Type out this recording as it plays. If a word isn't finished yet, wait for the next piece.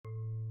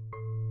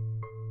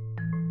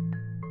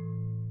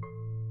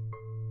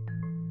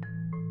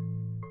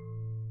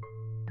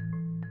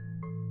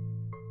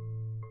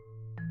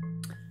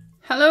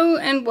Hello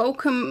and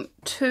welcome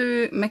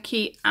to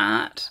Mickey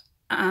Art.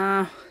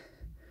 I'm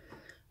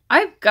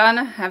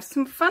gonna have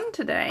some fun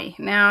today.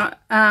 Now,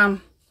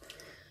 I'm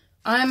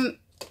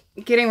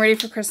getting ready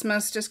for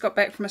Christmas. Just got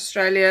back from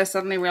Australia.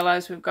 Suddenly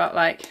realized we've got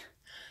like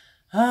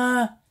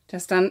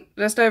just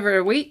over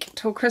a week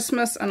till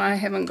Christmas, and I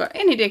haven't got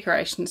any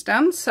decorations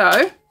done.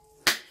 So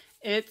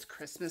it's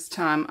Christmas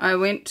time. I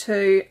went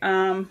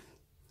to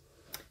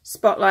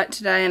Spotlight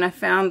today, and I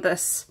found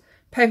this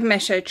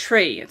papermache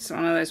tree. It's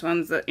one of those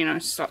ones that, you know,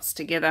 slots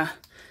together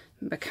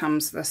and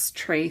becomes this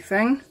tree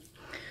thing.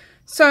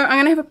 So I'm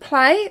going to have a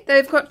play.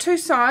 They've got two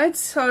sides.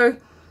 So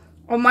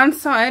on one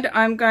side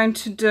I'm going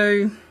to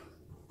do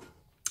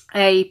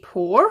a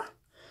pour,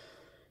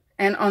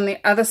 and on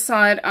the other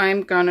side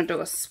I'm going to do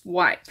a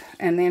swipe,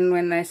 and then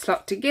when they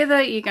slot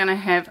together you're going to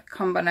have a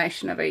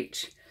combination of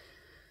each.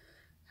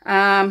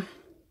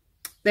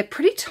 They're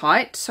pretty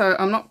tight, so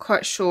I'm not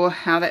quite sure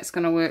how that's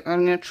going to work.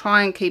 I'm going to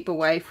try and keep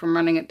away from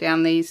running it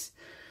down these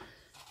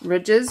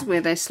ridges where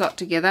they slot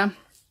together.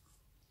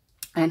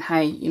 And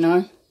hey, you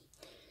know,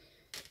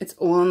 it's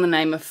all in the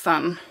name of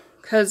fun.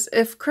 Because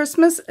if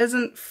Christmas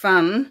isn't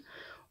fun,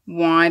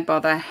 why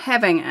bother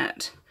having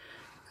it?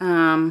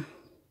 I'm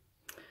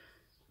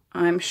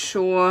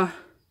sure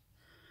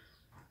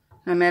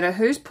no matter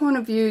whose point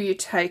of view you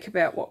take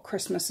about what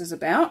Christmas is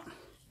about,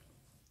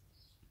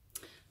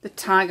 the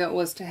target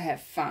was to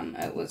have fun.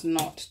 It was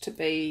not to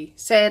be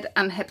sad,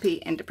 unhappy,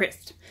 and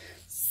depressed.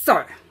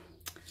 So,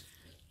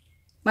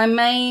 my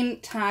main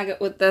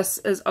target with this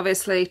is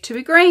obviously to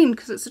be green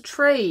because it's a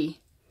tree.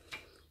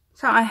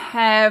 So I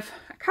have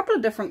a couple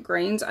of different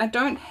greens. I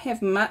don't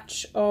have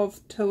much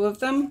of two of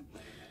them.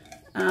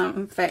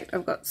 In fact,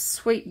 I've got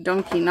sweet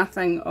donkey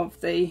nothing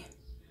of the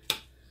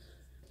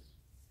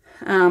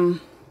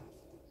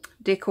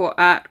Decor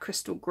Art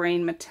Crystal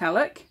Green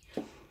Metallic.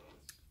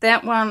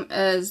 That one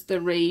is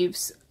the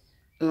Reeves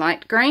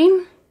light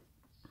green,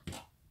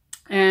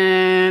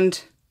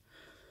 and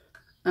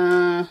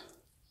the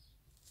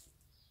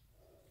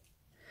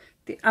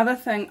other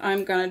thing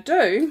I'm going to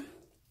do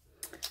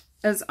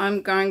is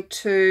I'm going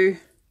to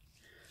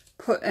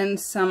put in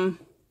some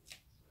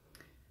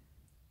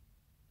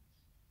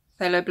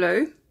phthalo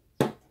blue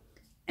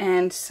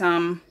and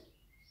some,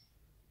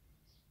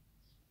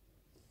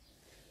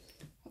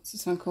 what's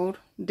this one called?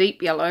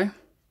 Deep yellow.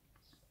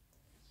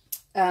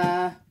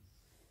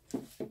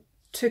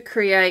 To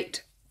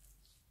create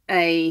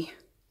a,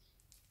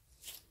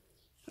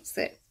 what's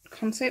that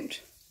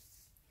concept?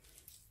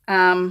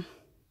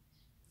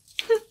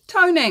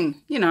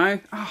 Toning, you know.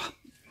 Oh,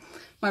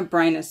 my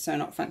brain is so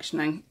not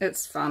functioning.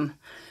 It's fun,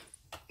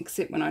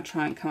 except when I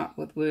try and come up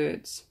with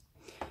words.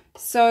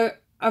 So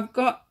I've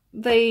got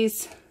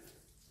these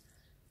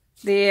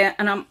there,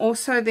 and I'm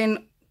also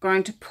then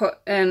going to put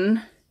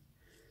in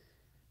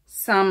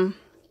some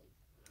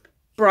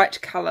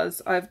bright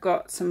colours. I've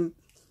got some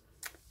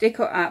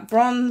Decor Art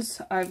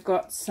Bronze, I've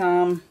got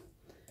some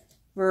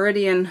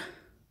Viridian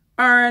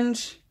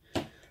Orange,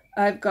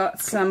 I've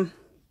got some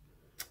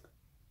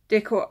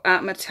Decor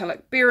Art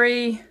Metallic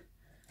Berry,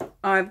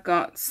 I've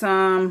got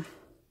some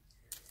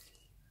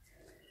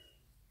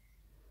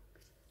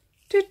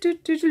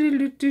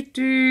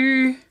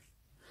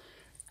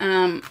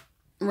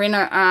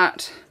Reno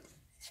Art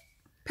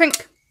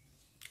Pink,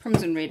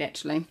 Crimson Red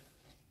actually.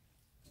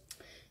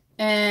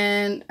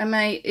 And I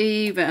may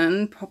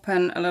even pop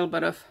in a little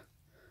bit of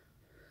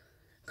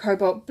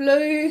cobalt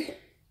blue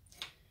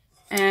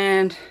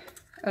and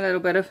a little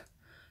bit of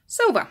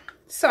silver.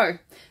 So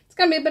it's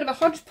going to be a bit of a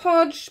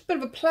hodgepodge, bit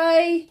of a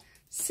play,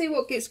 see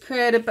what gets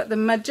created, but the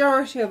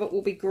majority of it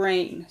will be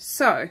green.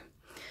 So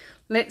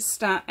let's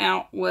start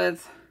out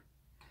with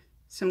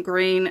some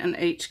green in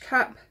each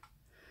cup.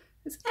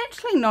 It's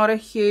actually not a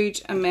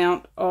huge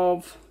amount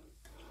of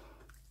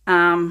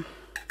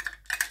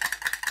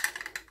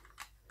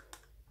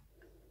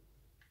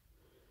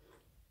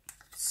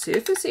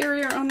surface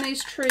area on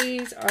these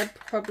trees. I'd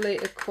probably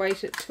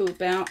equate it to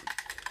about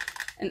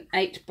an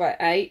 8 by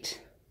 8.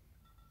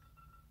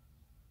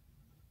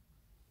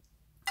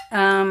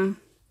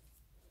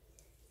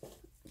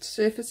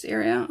 Surface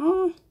area.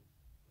 Oh,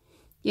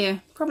 yeah,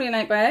 probably an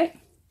 8 by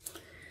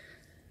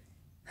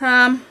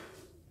 8.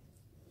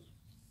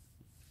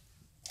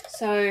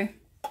 So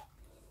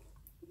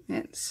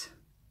that's,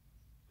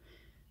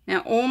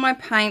 now all my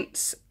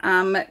paints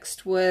are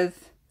mixed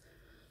with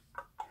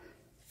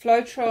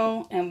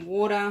Floetrol and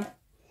water,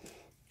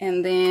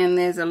 and then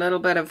there's a little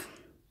bit of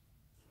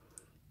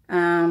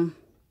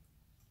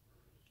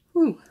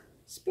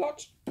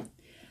splotch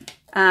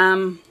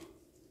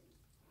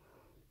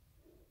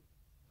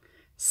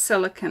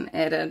silicone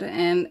added.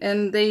 And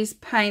in these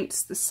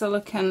paints, the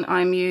silicone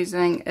I'm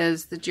using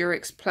is the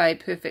Durex Play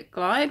Perfect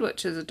Glide,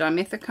 which is a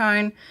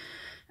dimethicone.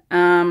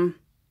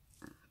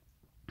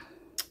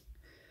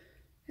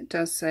 It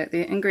does say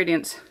the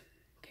ingredients,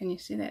 can you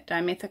see that?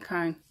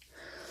 Dimethicone.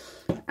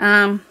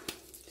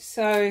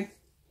 So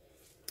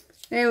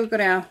there we've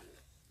got our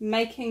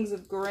makings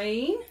of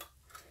green.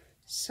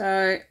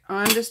 So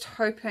I'm just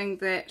hoping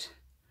that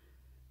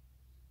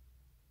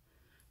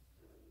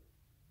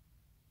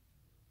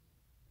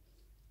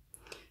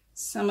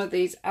some of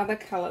these other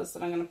colours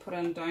that I'm going to put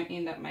in don't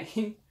end up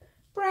making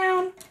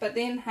brown. But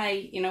then,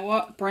 hey, you know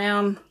what?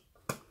 Brown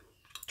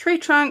tree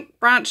trunk,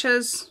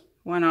 branches,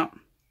 why not?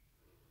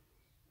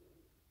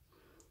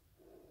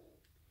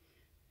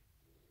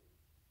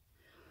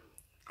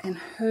 And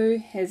who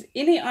has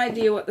any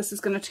idea what this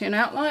is going to turn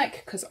out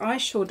like? Because I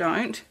sure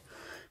don't.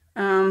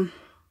 And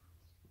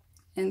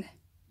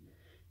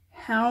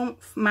how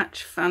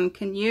much fun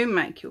can you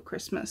make your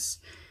Christmas?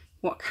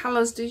 What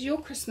colours does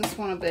your Christmas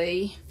want to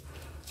be?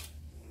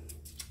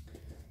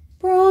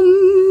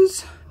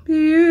 Bronze,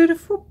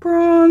 beautiful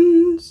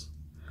bronze.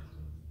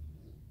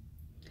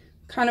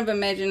 Kind of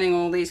imagining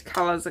all these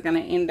colours are going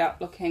to end up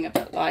looking a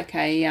bit like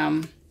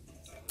a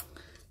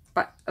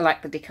but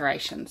like the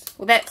decorations.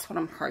 Well, that's what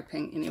I'm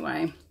hoping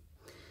anyway.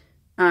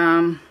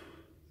 And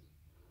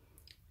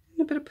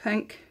a bit of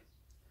pink.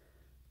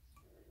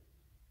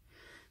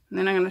 And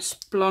then I'm going to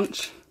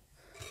splunch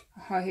a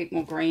whole heap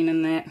more green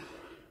in that.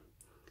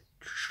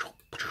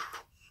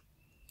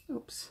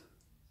 Oops.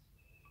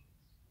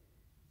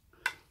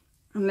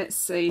 And let's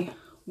see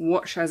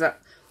what shows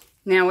up.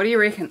 Now, what do you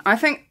reckon? I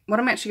think what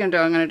I'm actually going to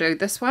do, I'm going to do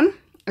this one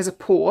as a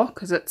pour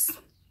because it's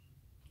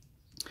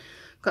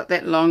got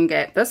that long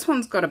gap. This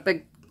one's got a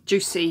big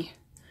juicy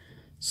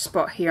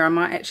spot here. I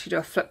might actually do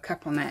a flip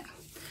cup on that.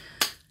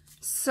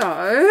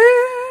 So,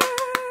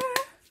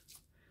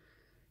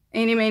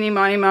 eeny, meeny,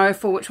 miny, mo,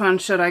 for which one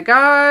should I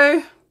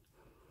go?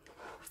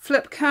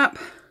 Flip cup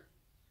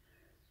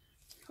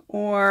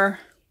or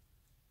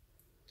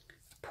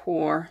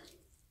pour?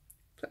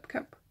 Flip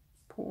cup,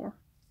 pour,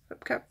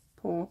 flip cup,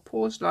 pour.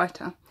 Pour's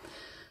lighter.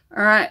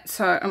 Alright,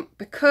 so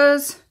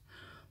because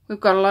we've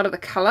got a lot of the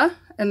colour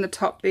in the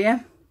top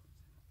there,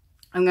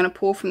 I'm going to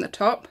pour from the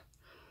top.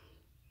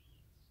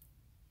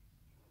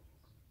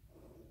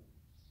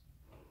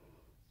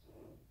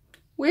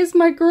 Where's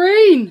my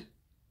green?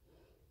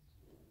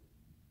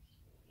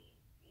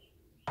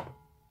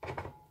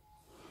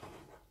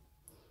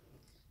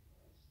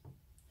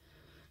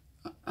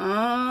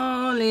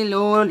 Oh,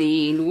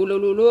 lolly,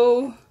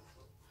 lo.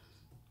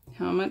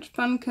 How much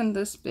fun can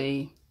this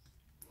be?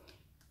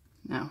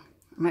 Now,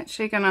 I'm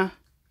actually going to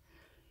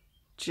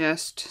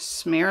just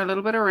smear a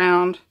little bit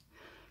around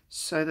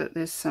so that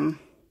there's some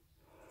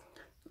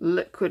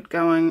liquid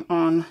going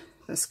on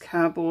this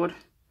cardboard.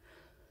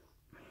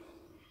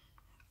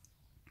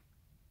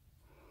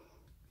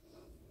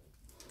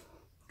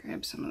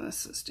 Grab some of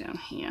this that's down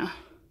here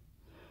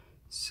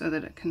so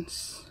that it can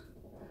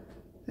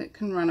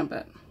run a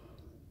bit.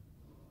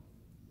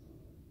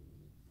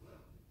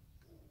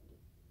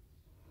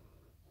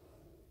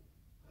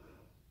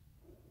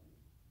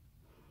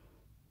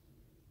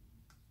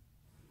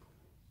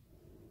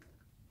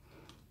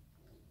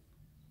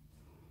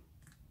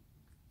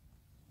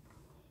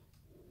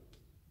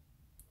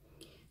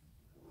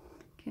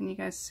 Can you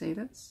guys see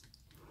this?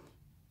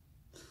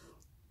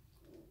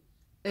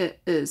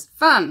 It is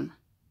fun.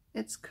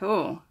 It's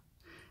cool.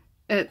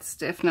 It's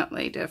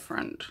definitely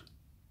different.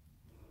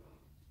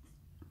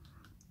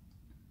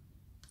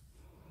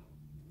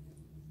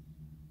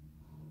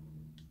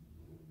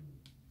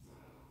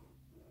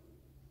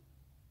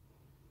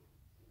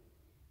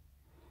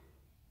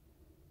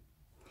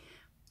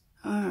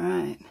 All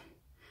right.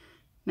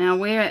 Now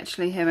we're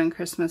actually having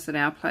Christmas at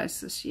our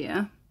place this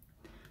year.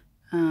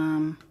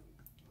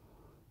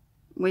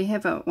 We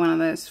have one of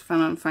those fun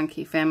and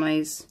funky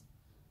families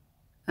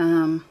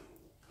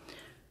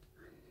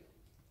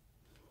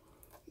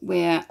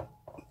where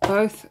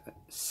both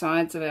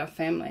sides of our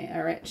family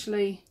are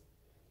actually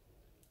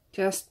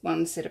just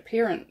one set of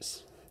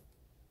parents,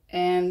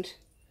 and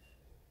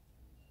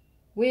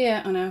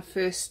we're on our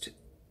first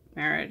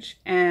marriage,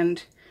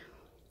 and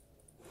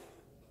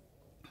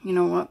you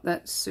know what,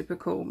 that's super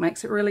cool.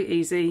 Makes it really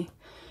easy.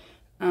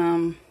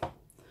 All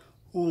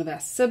of our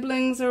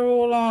siblings are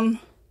all on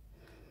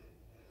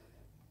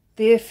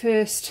their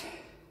first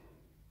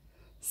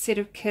set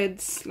of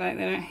kids. Like,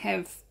 they don't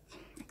have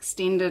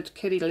extended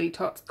kiddie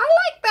tots. I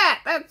like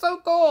that. That's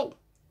so cool.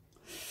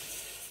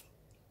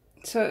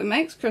 So it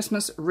makes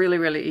Christmas really,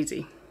 really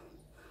easy.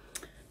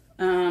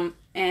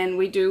 And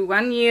we do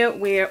 1 year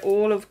where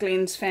all of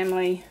Glenn's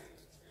family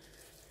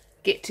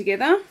get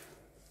together,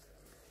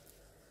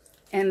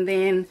 and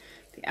then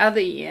the other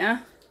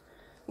year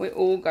we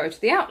all go to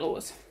the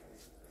Outlaws.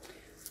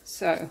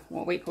 So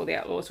what we call the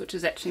Outlaws, which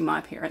is actually my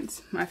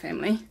parents, my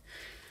family.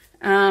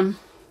 Oh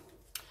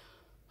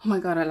my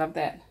god, I love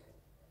that.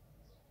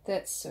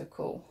 That's so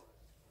cool.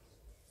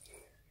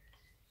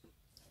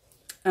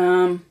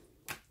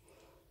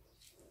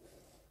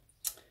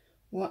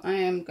 What I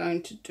am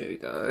going to do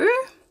though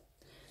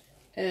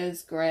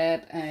is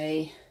grab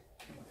a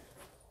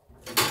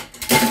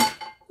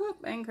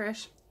bang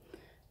crash,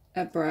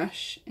 a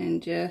brush,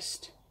 and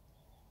just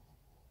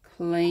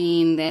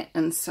clean that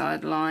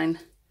inside line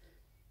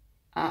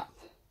up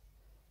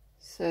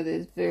so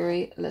there's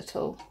very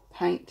little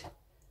paint,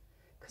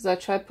 because I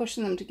tried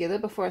pushing them together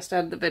before I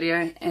started the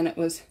video and it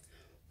was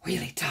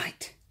really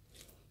tight.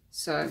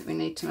 So we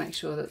need to make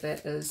sure that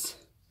that is,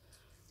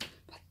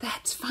 but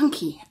that's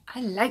funky.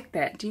 I like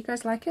that. Do you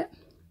guys like it?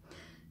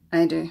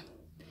 I do.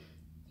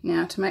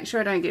 Now, to make sure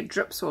I don't get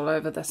drips all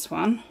over this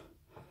one,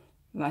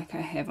 like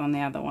I have on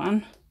the other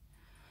one,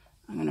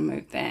 I'm going to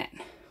move that.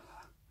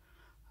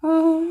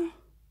 Oh,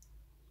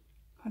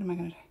 what am I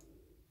going to do?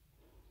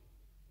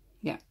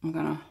 Yeah, I'm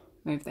going to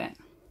move that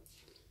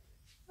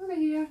over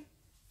here.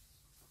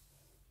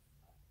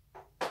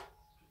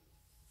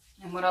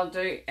 And what I'll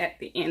do at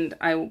the end,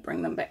 I will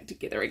bring them back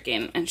together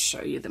again and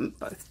show you them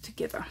both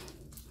together.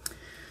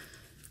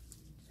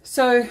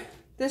 So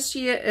this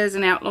year is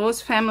an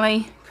Outlaws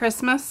family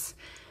Christmas,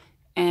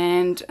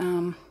 and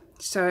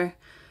so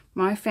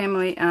my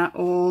family are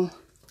all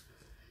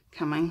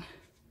coming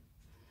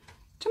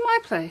to my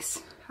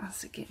place.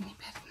 How's it getting any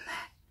better than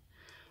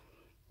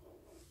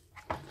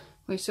that?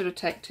 We sort of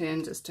take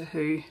turns as to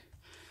who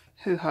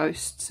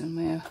hosts, and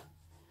we're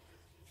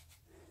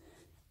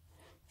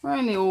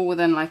only all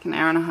within like an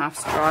hour and a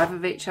half's drive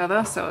of each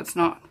other, so it's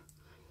not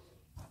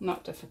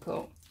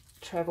difficult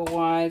travel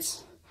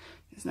wise.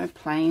 There's no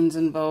planes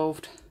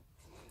involved,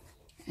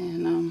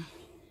 and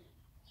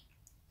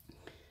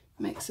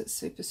makes it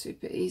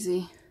super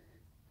easy.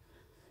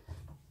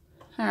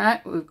 All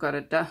right, we've got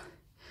a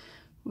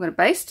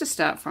base to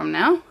start from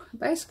now. A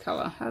base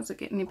color. How's it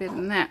get any better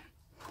than that?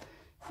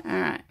 All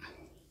right.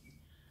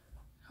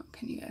 What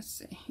can you guys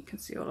see? You can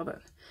see all of it.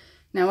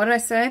 Now, what did I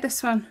say?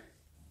 This one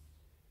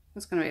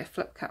was going to be a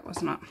flip cut,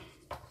 wasn't it?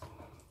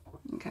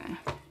 Okay.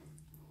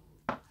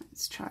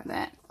 Let's try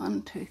that.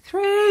 1, 2,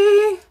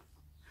 3.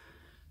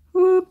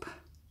 Whoop.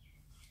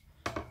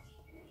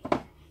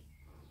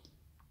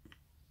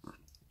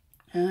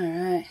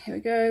 Alright, here we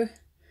go.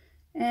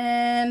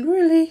 And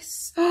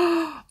release.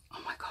 Oh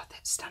my god,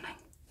 that's stunning.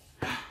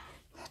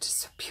 That is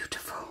so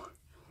beautiful.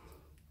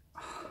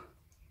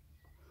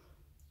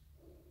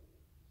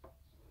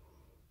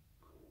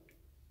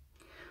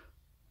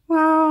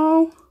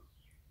 Wow.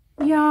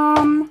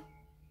 Yum.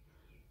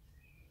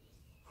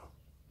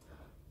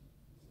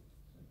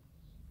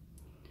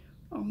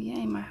 Oh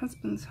yay, my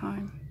husband's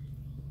home.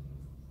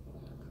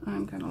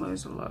 I'm going to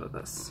lose a lot of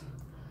this.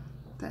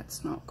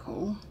 That's not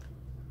cool.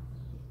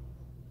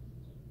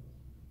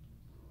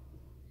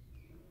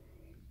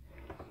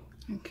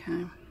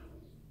 Okay.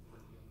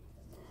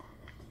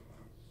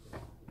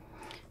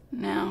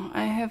 Now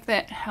I have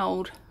that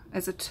held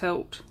as a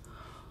tilt.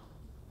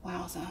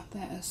 Wowza,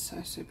 that is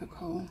so super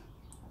cool.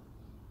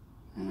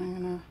 And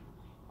I'm going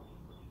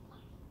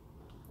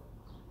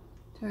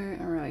to do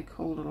a really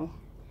cool little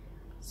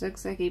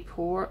zigzaggy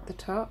pour at the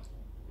top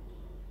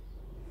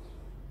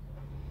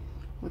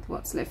with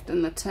what's left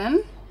in the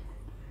tin.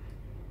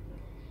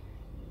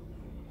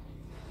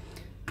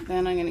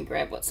 Then I'm going to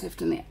grab what's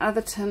left in the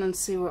other tin and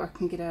see what I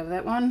can get out of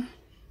that one.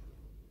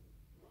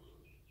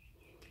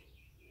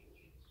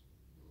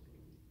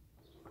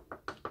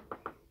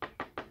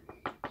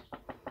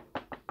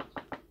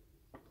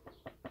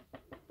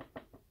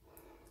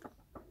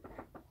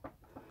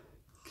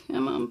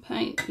 Come on,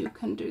 paint, you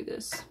can do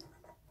this.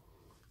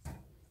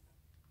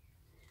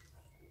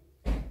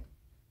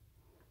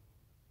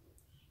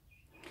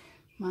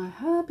 My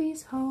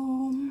hubby's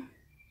home.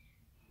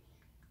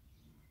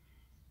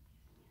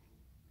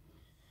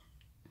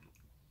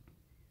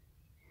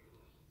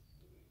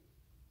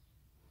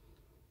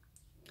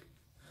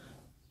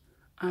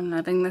 I'm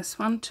loving this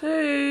one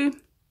too.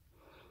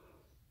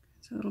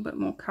 There's a little bit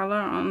more colour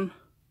on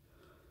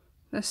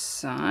this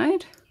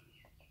side.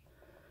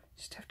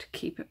 Just have to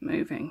keep it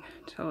moving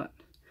until it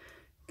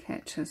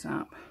catches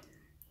up.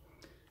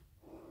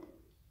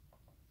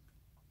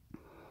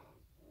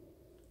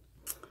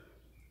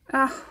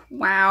 Oh,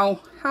 wow.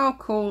 How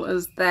cool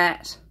is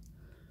that?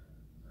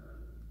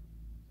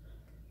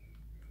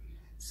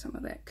 Some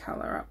of that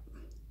colour up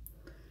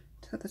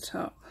to the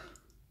top.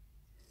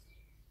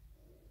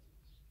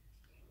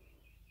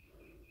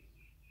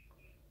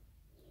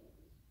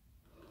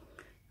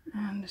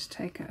 And just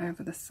take it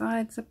over the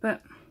sides a bit.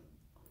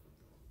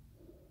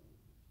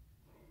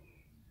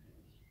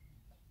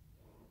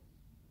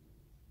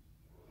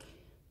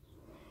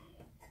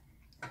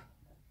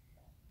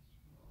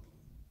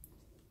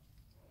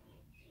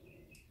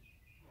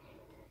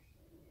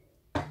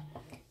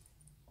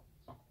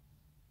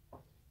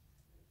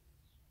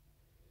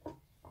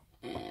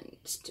 And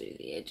just do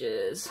the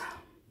edges.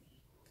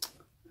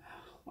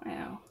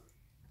 Wow.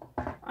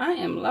 I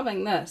am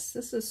loving this.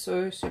 This is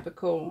so super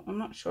cool. I'm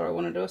not sure I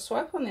want to do a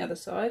swipe on the other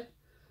side.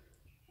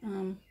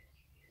 Although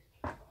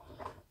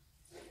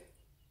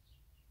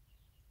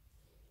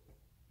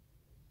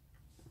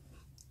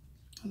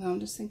I'm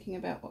just thinking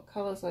about what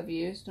colours I've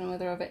used and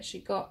whether I've actually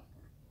got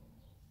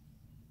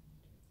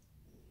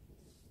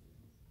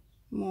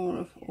more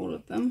of all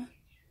of them.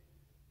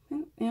 I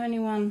think the only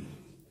one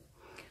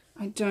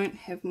I don't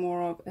have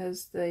more of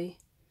is the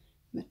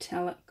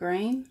metallic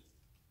green.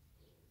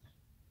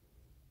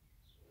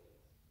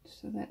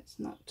 So that's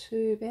not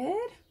too bad.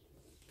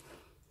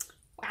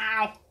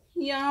 Wow,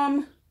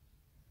 yum.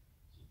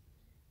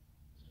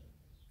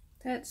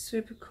 That's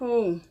super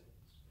cool.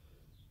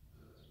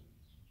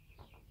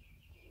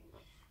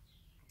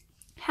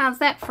 How's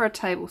that for a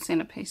table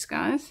centerpiece,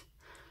 guys?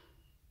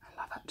 I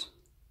love it.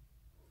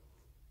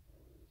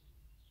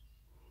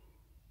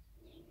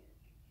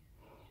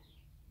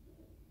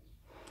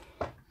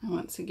 And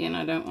once again,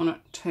 I don't want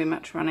it too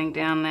much running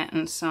down that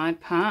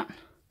inside part.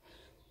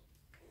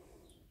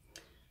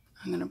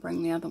 I'm going to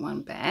bring the other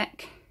one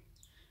back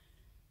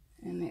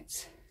and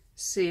let's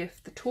see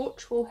if the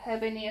torch will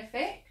have any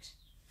effect.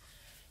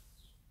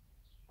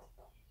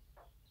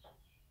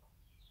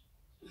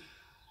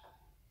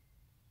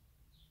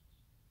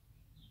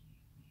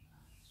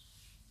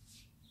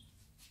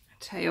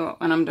 Tell you what,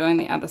 when I'm doing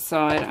the other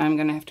side, I'm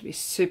going to have to be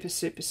super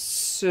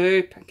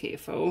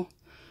careful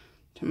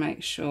to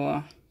make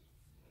sure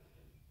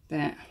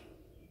that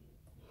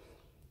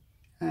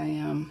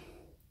I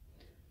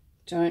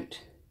don't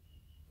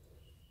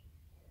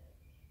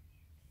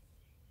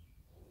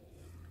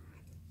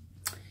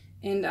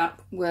end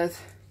up with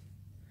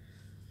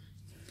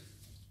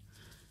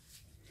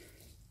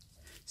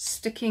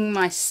sticking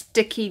my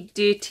sticky,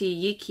 dirty,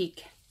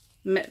 yucky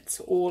mitts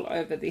all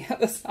over the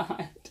other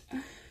side.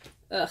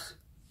 Ugh,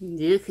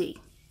 yucky.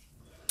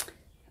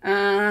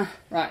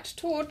 Right,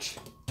 torch.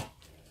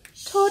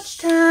 Torch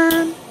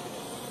time.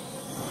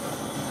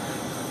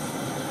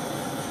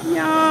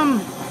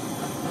 Yum.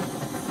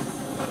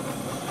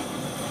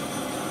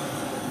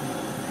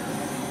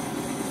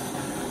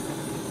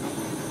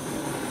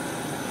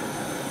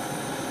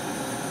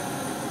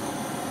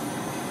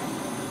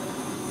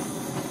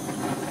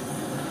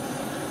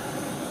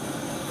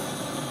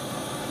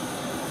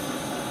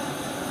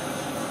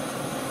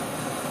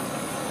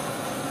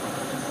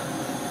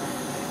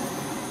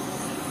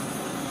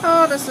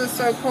 Oh, this is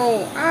so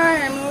cool. I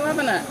am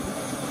loving it.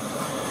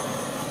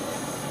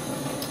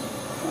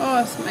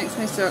 Oh, this makes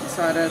me so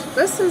excited.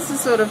 This is the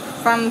sort of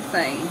fun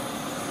thing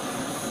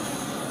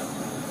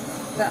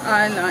that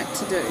I like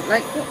to do.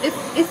 Like,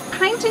 if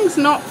painting's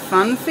not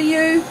fun for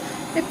you,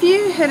 if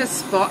you had a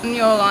spot in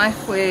your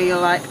life where you're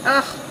like,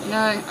 ugh, you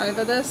know,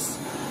 over this,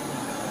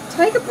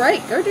 take a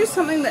break. Go do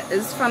something that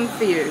is fun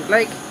for you.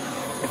 Like,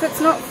 if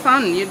it's not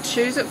fun, you'd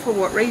choose it for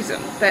what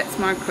reason? That's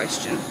my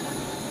question.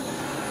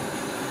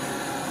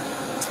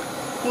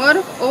 What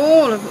if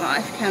all of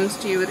life comes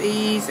to you with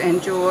ease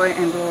and joy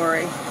and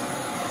glory,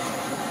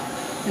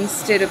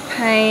 instead of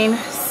pain,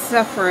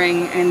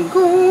 suffering and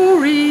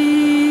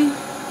glory?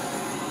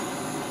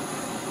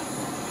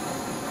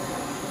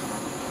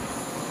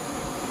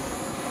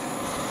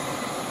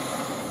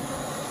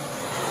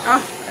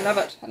 Oh, I love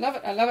it. I love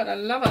it. I love it. I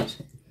love it.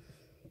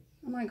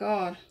 Oh my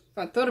God. If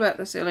I'd thought about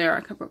this earlier,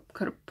 I could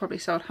have probably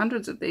sold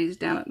hundreds of these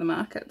down at the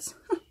markets.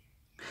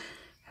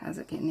 How's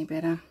it get any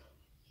better?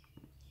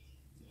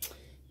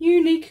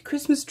 Unique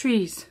Christmas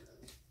trees.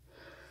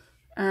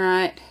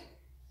 Alright,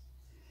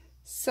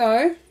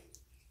 so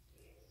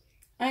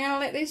I'm going to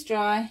let these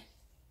dry,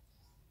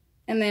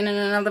 and then in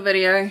another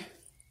video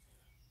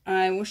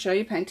I will show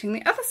you painting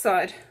the other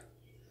side.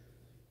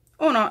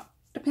 Or not,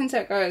 depends how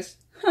it goes.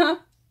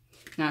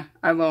 No,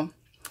 I will.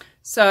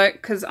 So,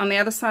 because on the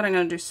other side I'm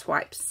going to do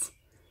swipes.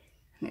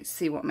 Let's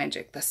see what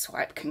magic the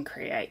swipe can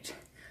create.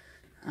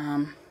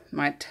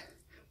 My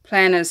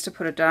plan is to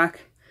put a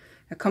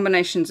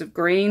combinations of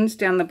greens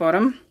down the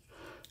bottom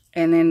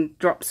and then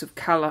drops of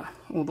colour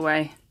all the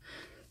way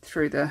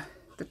through the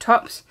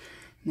tops,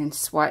 and then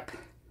swipe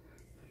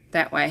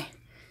that way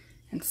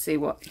and see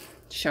what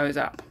shows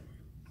up,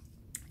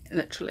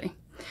 literally.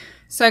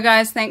 So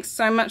guys, thanks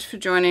so much for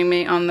joining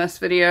me on this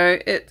video.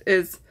 It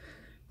is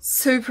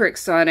super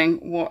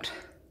exciting what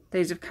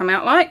these have come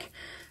out like,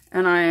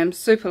 and I am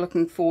super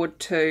looking forward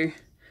to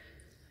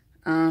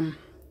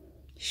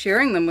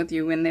sharing them with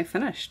you when they're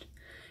finished.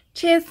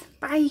 Cheers,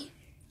 bye.